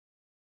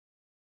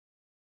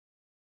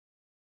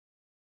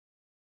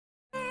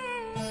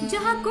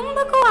जहाँ कुंभ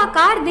को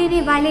आकार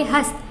देने वाले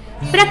हस्त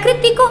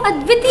प्रकृति को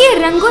अद्वितीय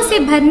रंगों से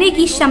भरने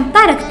की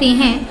क्षमता रखते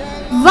हैं,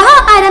 वह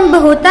आरंभ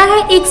होता है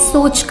एक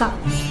सोच का,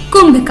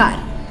 कुंभकार।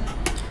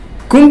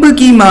 कुंभ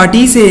की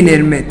माटी से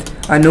निर्मित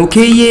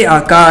अनोखे ये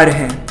आकार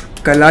हैं,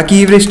 कला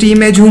की वृष्टि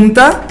में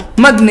झूमता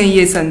मग्न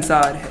ये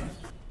संसार है।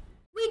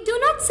 We do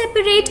not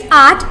separate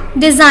art,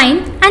 design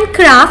and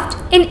craft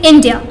in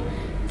India.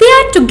 They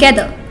are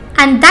together,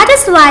 and that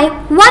is why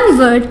one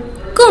word,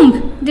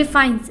 Kumbh,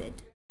 defines it.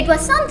 It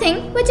was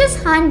something which is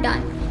hand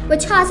done,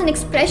 which has an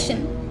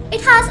expression. It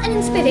has an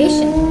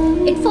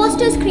inspiration. It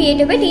fosters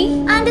creativity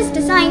and is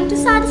designed to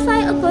satisfy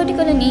a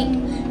particular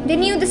need. They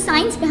knew the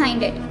science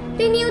behind it.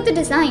 They knew the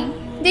design.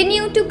 They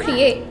knew to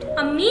create.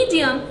 A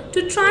medium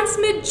to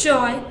transmit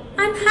joy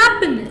and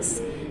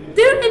happiness.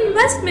 Their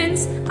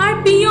investments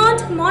are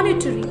beyond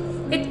monetary.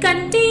 It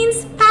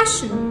contains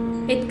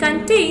passion. It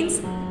contains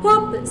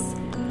purpose.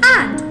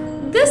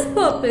 And this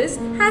purpose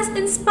has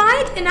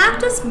inspired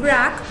Enactus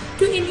Brack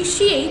to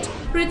initiate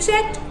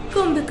Project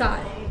Kumbhkar.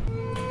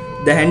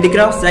 The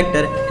handicraft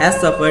sector has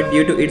suffered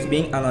due to its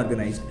being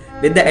unorganized.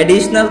 With the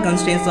additional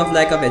constraints of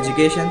lack of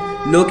education,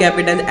 low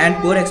capital and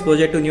poor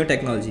exposure to new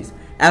technologies,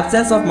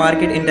 absence of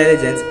market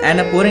intelligence and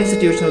a poor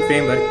institutional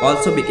framework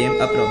also became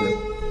a problem.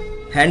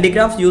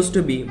 Handicrafts used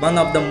to be one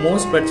of the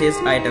most purchased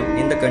items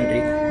in the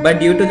country,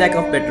 but due to lack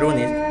of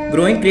patronage,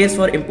 growing craze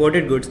for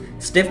imported goods,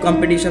 stiff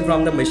competition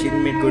from the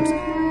machine-made goods,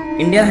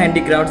 Indian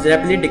handicrafts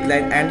rapidly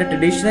declined and the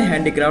traditional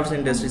handicrafts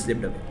industry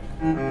slipped away.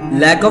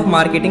 Lack of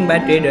marketing by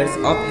traders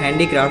of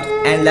handicrafts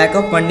and lack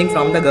of funding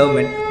from the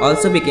government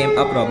also became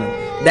a problem.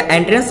 The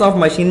entrance of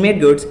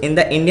machine-made goods in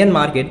the Indian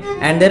market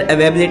and their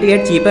availability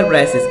at cheaper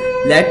prices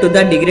led to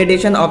the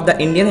degradation of the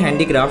Indian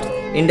handicrafts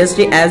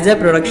industry as their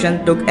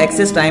production took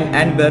excess time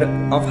and were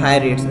of high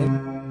rates.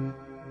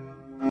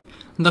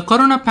 The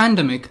corona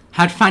pandemic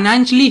had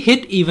financially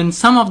hit even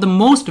some of the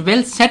most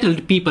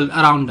well-settled people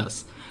around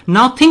us.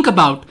 Now think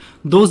about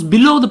those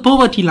below the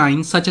poverty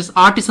line, such as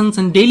artisans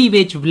and daily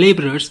wage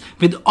laborers.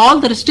 With all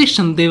the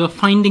restrictions, they were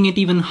finding it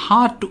even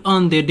hard to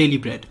earn their daily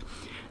bread.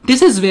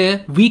 This is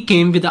where we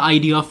came with the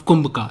idea of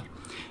Kumbhkar.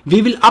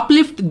 We will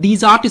uplift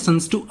these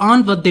artisans to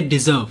earn what they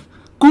deserve.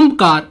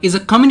 Kumbhkar is a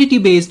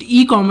community-based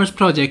e-commerce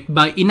project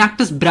by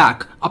Enactus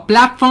Brack, a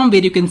platform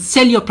where you can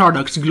sell your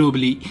products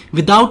globally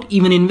without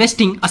even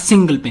investing a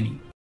single penny.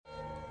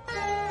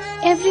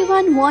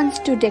 Everyone wants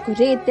to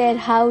decorate their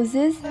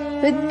houses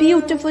with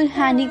beautiful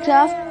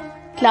handicraft,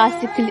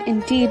 classical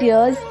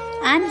interiors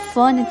and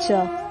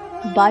furniture,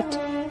 but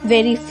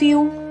very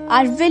few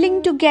are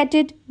willing to get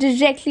it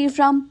directly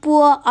from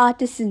poor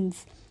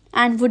artisans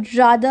and would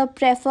rather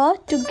prefer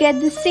to get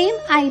the same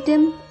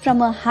item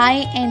from a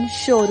high-end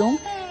showroom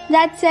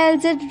that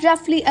sells it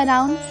roughly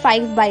around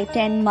 5 by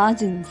 10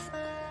 margins.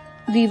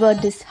 We were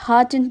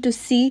disheartened to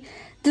see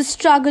the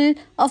struggle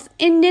of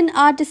Indian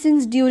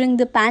artisans during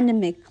the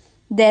pandemic.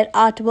 Their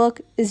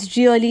artwork is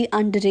really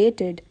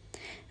underrated.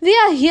 We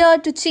are here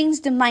to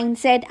change the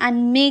mindset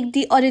and make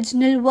the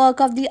original work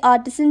of the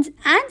artisans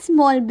and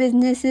small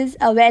businesses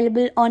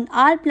available on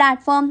our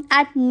platform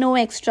at no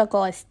extra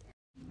cost.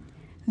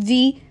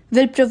 We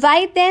will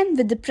provide them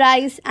with the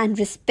price and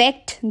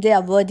respect they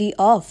are worthy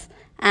of,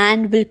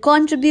 and will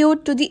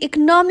contribute to the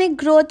economic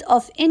growth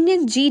of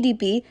Indian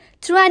GDP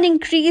through an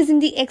increase in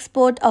the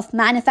export of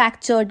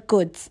manufactured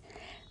goods.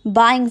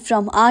 Buying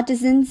from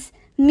artisans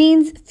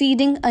means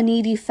feeding a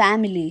needy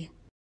family.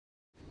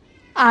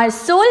 Our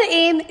sole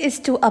aim is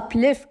to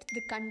uplift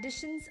the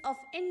conditions of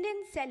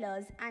Indian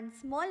sellers and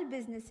small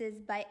businesses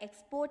by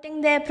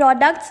exporting their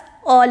products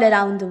all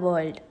around the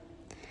world.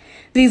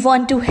 We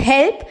want to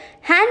help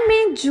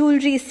handmade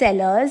jewelry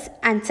sellers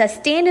and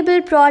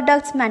sustainable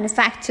products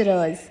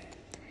manufacturers,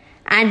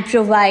 and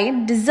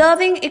provide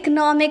deserving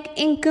economic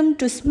income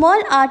to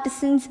small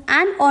artisans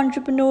and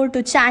entrepreneurs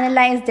to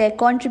channelize their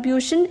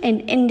contribution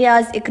in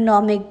India's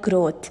economic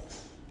growth.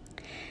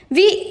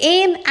 We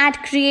aim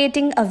at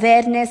creating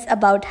awareness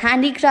about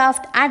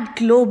handicraft at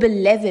global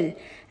level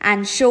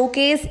and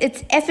showcase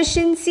its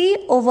efficiency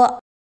over.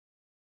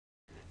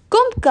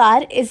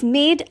 Kumbhkar is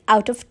made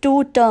out of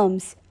two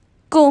terms,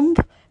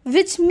 Kumbh,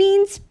 which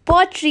means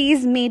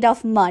potteries made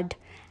of mud,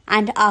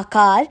 and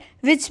Akar,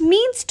 which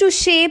means to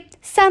shape,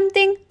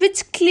 something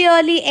which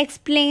clearly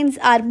explains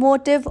our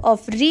motive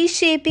of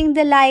reshaping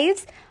the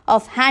lives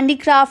of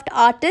handicraft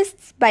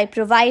artists by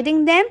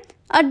providing them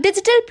a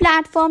digital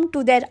platform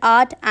to their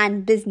art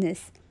and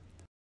business.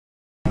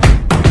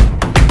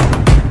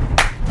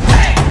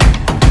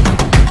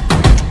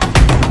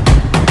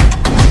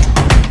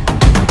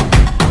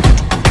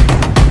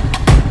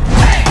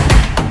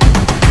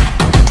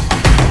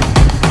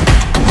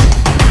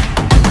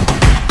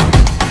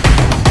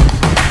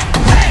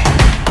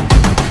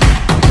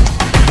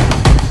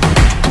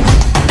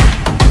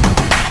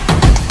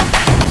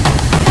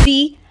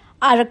 We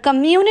are a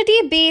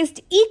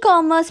community-based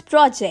e-commerce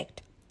project.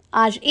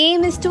 Our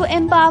aim is to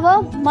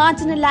empower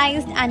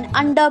marginalized and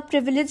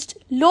underprivileged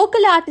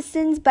local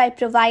artisans by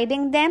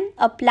providing them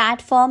a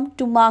platform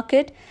to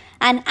market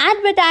and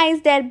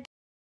advertise their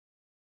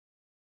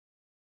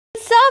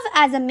serve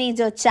as a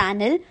major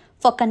channel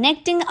for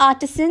connecting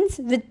artisans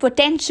with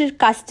potential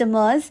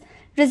customers,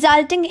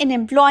 resulting in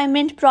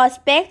employment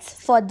prospects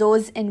for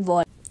those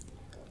involved.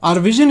 Our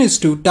vision is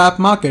to tap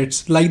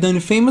markets like the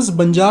infamous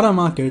Banjara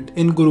market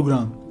in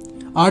Gurugram,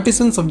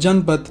 artisans of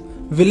Janpath,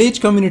 village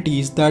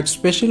communities that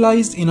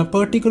specialize in a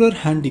particular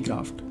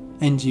handicraft,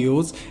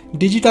 NGOs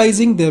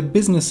digitizing their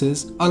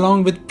businesses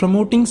along with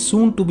promoting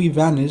soon to be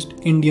vanished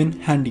Indian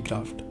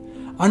handicraft.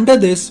 Under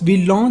this,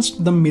 we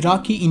launched the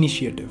Miraki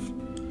initiative.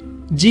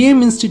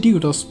 GM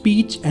Institute of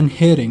Speech and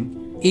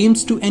Hearing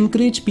aims to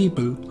encourage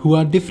people who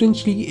are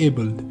differently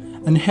abled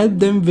and help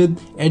them with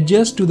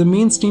adjust to the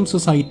mainstream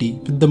society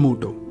with the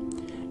motto,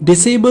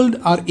 "Disabled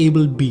are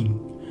able being."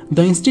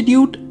 The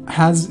institute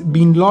has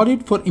been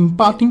lauded for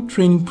imparting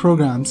training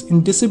programs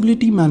in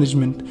disability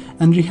management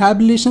and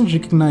rehabilitation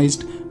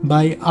recognized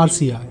by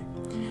RCI,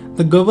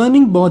 the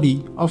governing body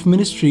of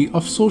Ministry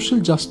of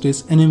Social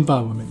Justice and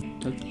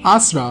Empowerment.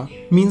 ASRA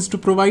means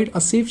to provide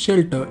a safe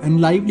shelter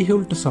and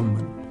livelihood to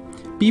someone.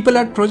 People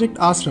at Project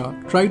ASRA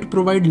try to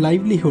provide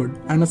livelihood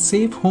and a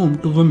safe home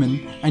to women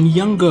and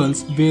young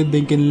girls where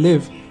they can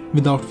live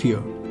without fear,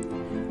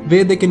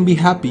 where they can be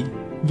happy,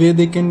 where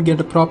they can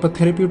get a proper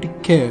therapeutic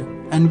care,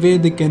 and where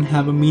they can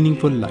have a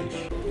meaningful life.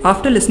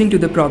 After listening to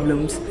the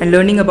problems and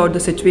learning about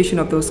the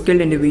situation of those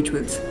skilled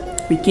individuals,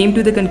 we came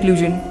to the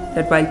conclusion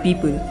that while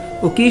people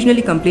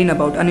occasionally complain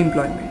about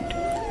unemployment,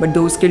 but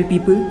those skilled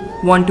people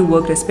want to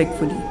work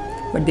respectfully,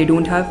 but they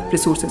don't have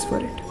resources for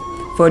it.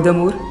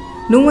 Furthermore,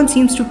 no one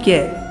seems to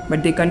care,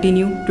 but they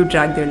continue to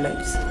drag their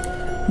lives.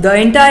 The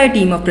entire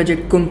team of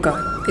Project Kumbhkar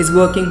is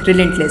working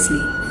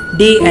relentlessly,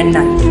 day and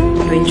night,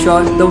 to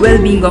ensure the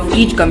well-being of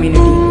each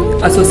community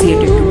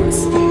associated to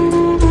us.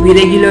 We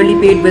regularly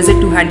paid visit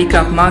to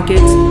handicraft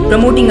markets,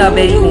 promoting our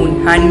very own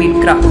handmade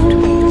craft,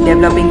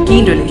 developing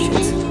keen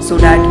relations so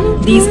that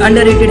these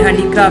underrated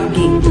handicraft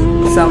gain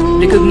some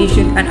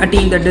recognition and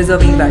attain the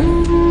deserving value.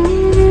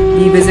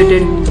 We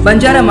visited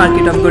Banjara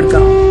market of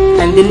Gurgaon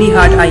and Delhi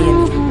Haat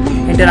INA,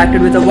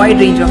 interacted with a wide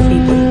range of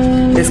people,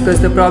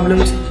 discussed the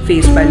problems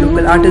faced by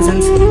local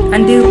artisans,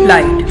 and their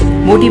plight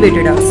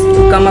motivated us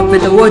to come up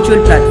with a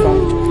virtual platform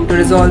to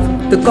resolve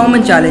the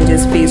common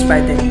challenges faced by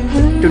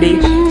them. Today,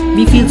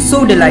 we feel so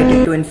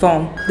delighted to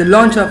inform the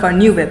launch of our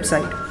new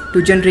website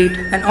to generate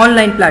an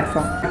online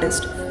platform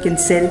artists can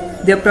sell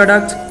their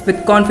products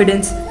with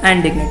confidence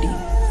and dignity.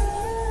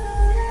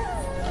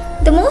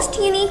 The most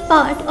unique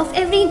part of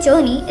every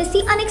journey is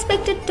the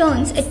unexpected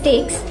turns it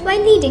takes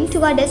while leading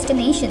to our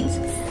destinations.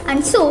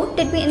 And so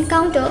did we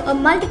encounter a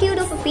multitude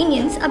of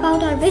opinions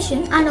about our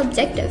vision and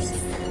objectives.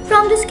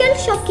 From the skilled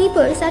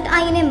shopkeepers at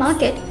INA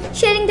Market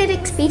sharing their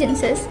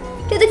experiences,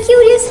 to the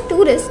curious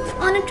tourists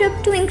on a trip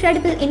to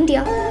incredible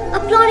India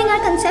applauding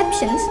our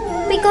conceptions,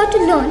 we got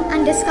to learn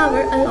and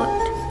discover a lot.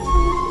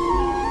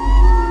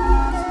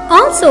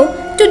 Also,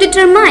 to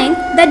determine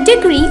the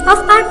degree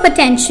of our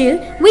potential,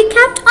 we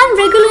kept on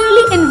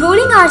regularly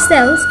enrolling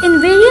ourselves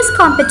in various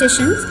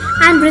competitions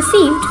and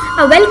received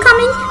a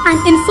welcoming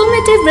and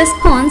informative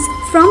response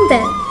from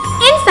them.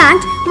 In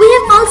fact, we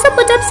have also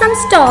put up some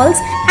stalls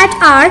at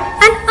our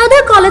and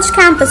other college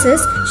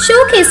campuses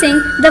showcasing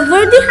the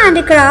worthy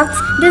handicrafts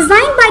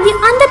designed by the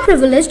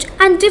underprivileged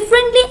and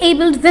differently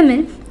abled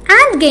women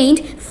and gained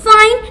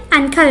fine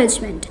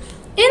encouragement.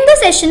 In the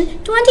session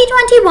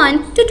 2021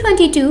 to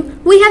 22,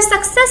 we have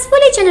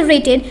successfully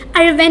generated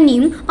a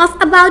revenue of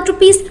about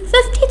Rs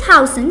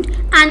 50,000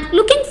 and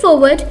looking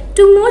forward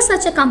to more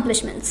such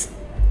accomplishments.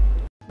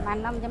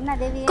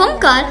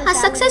 Kumbhkar has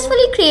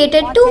successfully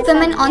created 2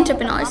 women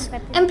entrepreneurs,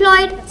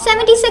 employed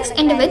 76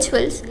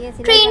 individuals,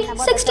 trained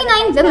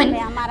 69 women,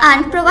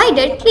 and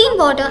provided clean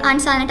water and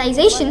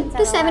sanitization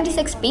to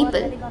 76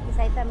 people.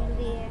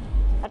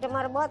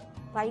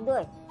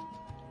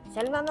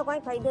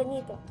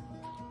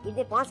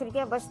 इधर 5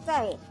 रुपया बचता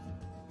है।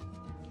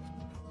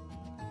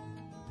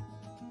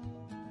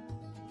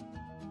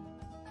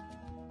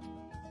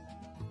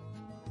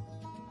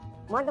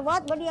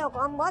 बहुत बढ़िया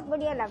काम बहुत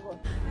बढ़िया लागो।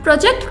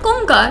 Project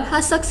Kumbhkar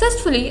has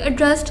successfully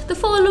addressed the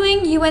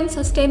following UN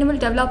Sustainable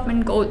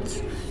Development Goals: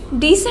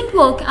 decent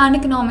work and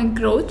economic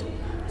growth,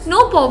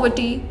 no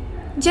poverty,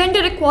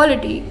 gender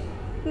equality,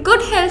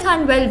 good health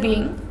and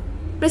well-being,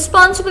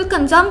 responsible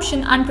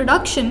consumption and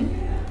production,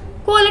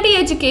 quality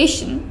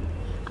education,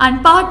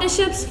 and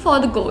partnerships for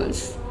the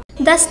goals.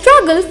 The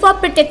struggle for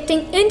protecting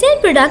Indian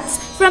products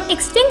from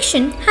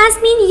extinction has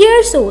been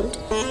years old.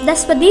 The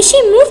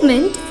Swadeshi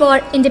movement for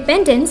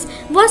independence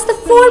was the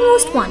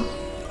foremost one,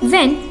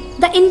 when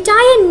the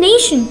entire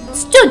nation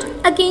stood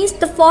against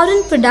the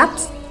foreign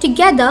products,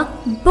 together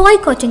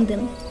boycotting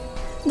them.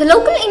 The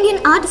local Indian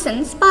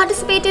artisans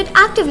participated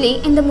actively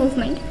in the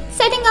movement,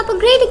 setting up a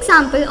great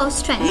example of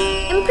strength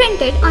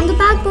imprinted on the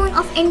backbone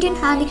of Indian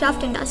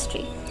handicraft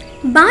industry.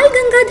 Bal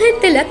Gangadhar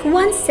Tilak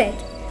once said,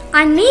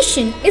 "Our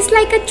nation is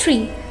like a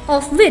tree,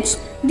 of which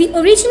the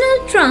original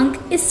trunk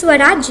is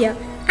Swarajya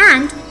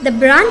and the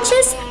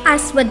branches are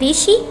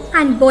Swadeshi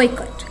and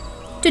boycott."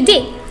 Today,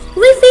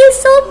 we feel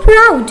so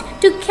proud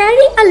to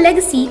carry a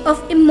legacy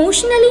of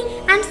emotionally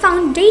and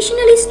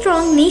foundationally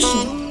strong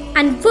nation,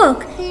 and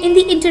work in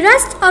the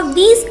interest of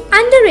these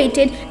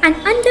underrated and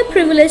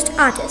underprivileged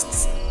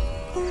artists.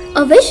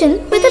 A vision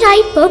with the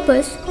right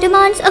purpose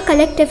demands a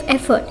collective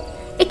effort.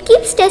 It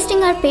keeps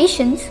testing our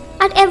patience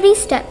at every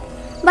step,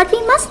 but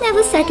we must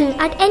never settle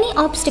at any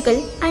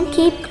obstacle and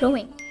keep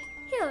growing.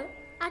 Here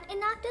at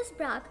Enactus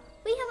Bragg,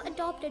 we have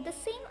adopted the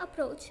same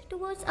approach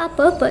towards our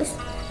purpose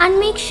and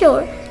make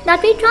sure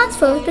that we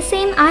transfer the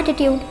same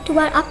attitude to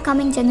our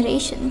upcoming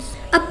generations.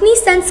 अपनी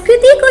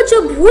संस्कृति को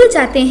जो भूल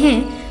जाते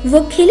हैं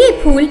वो खिले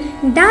फूल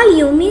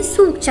डालियों में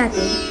सूख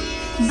जाते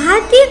हैं।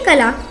 भारतीय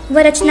कला व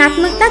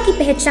रचनात्मकता की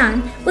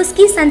पहचान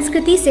उसकी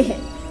संस्कृति से है।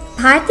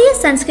 भारतीय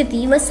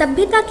संस्कृति व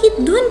सभ्यता की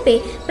धुन पे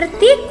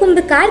प्रत्येक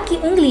कुंभकार की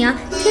उंगलियां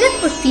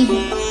थिरक उठती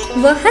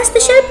हैं, वह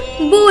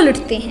हस्तशिल्प बोल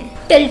उठते हैं।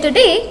 Till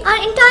today,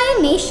 our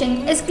entire nation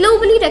is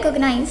globally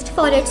recognized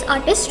for its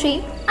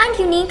artistry and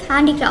unique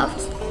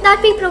handicrafts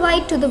that we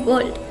provide to the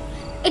world.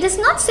 It is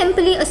not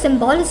simply a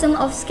symbolism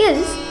of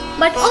skills,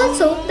 but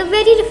also the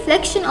very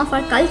reflection of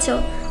our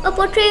culture, a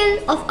portrayal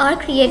of our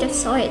creative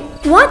soil.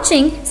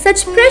 Watching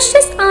such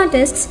precious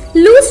artists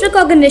lose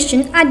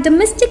recognition at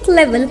domestic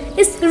level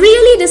is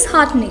really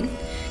disheartening.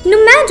 No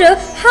matter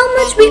how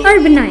much we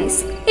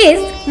urbanize,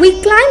 if we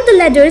climb the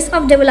ladders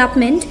of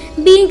development,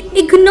 being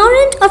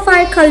ignorant of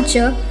our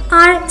culture,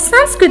 our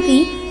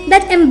Sanskriti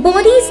that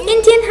embodies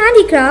Indian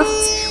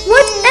handicrafts,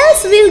 what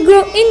else will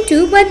grow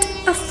into but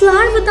a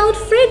flower without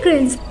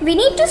fragrance? We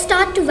need to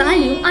start to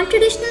value our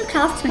traditional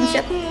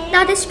craftsmanship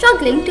that is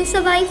struggling to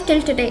survive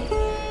till today.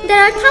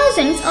 There are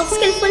thousands of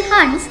skillful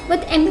hands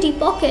with empty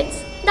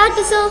pockets that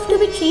deserve to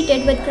be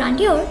treated with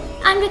grandeur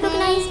and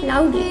recognized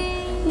loudly.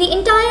 The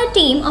entire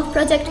team of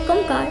Project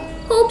Kumkar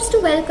hopes to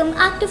welcome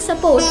active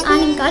support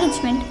and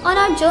encouragement on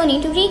our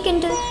journey to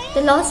rekindle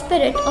the lost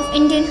spirit of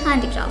Indian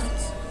handicrafts.